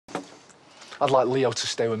I'd like Leo to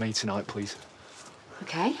stay with me tonight, please.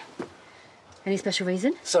 OK. Any special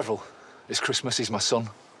reason? Several. It's Christmas, he's my son.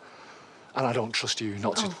 And I don't trust you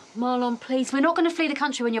not to... Oh, Marlon, please. We're not going to flee the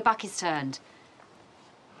country when your back is turned.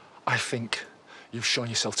 I think you've shown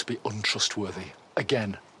yourself to be untrustworthy.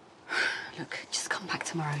 Again. Look, just come back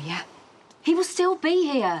tomorrow, yeah? He will still be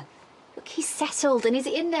here. Look, he's settled and he's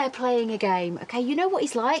in there playing a game, OK? You know what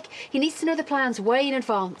he's like. He needs to know the plans way in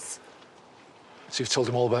advance. So you've told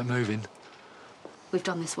him all about moving? We've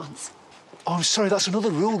done this once. Oh, I'm sorry, that's another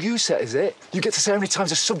rule you set, is it? You get to say how many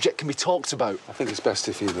times a subject can be talked about. I think it's best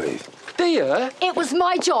if you leave. Do you? It was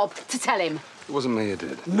my job to tell him. It wasn't me who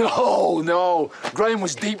did. No. Graham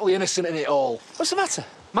was deeply innocent in it all. What's the matter?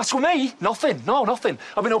 Matter with me? Nothing. No, nothing.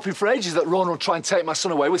 I've been hoping for ages that Rona would try and take my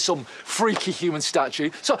son away with some freaky human statue.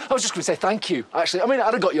 So I was just going to say thank you, actually. I mean,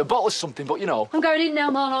 I'd have got you a bottle or something, but, you know. I'm going in now,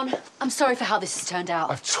 Marlon. I'm sorry for how this has turned out.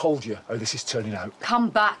 I've told you how this is turning out. Come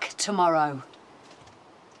back tomorrow.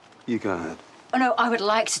 You go ahead. Oh, no, I would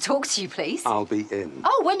like to talk to you, please. I'll be in.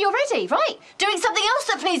 Oh, when you're ready, right. Doing something else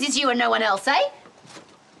that pleases you and no one else, eh?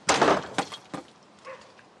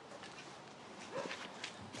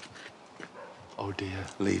 Oh, dear.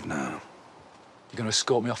 Leave now. You're going to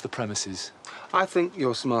escort me off the premises? I think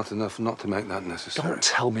you're smart enough not to make that necessary. Don't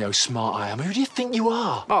tell me how smart I am. Who do you think you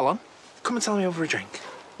are? Marlon, come and tell me over a drink.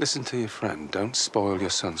 Listen to your friend. Don't spoil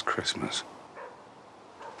your son's Christmas.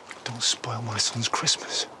 Don't spoil my son's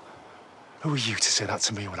Christmas. Who are you to say that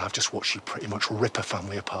to me when I've just watched you pretty much rip a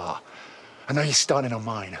family apart? I know you're starting on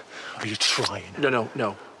mine. Are you trying?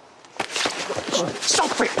 No.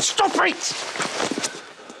 Stop it! Stop it!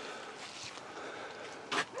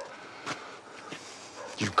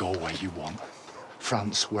 You go where you want.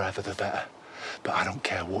 France, wherever the better. But I don't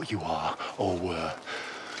care what you are or were.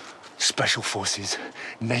 Special Forces,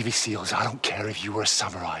 Navy SEALs, I don't care if you were a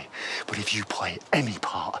samurai. But if you play any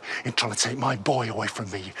part in trying to take my boy away from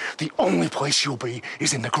me, the only place you'll be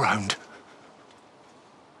is in the ground.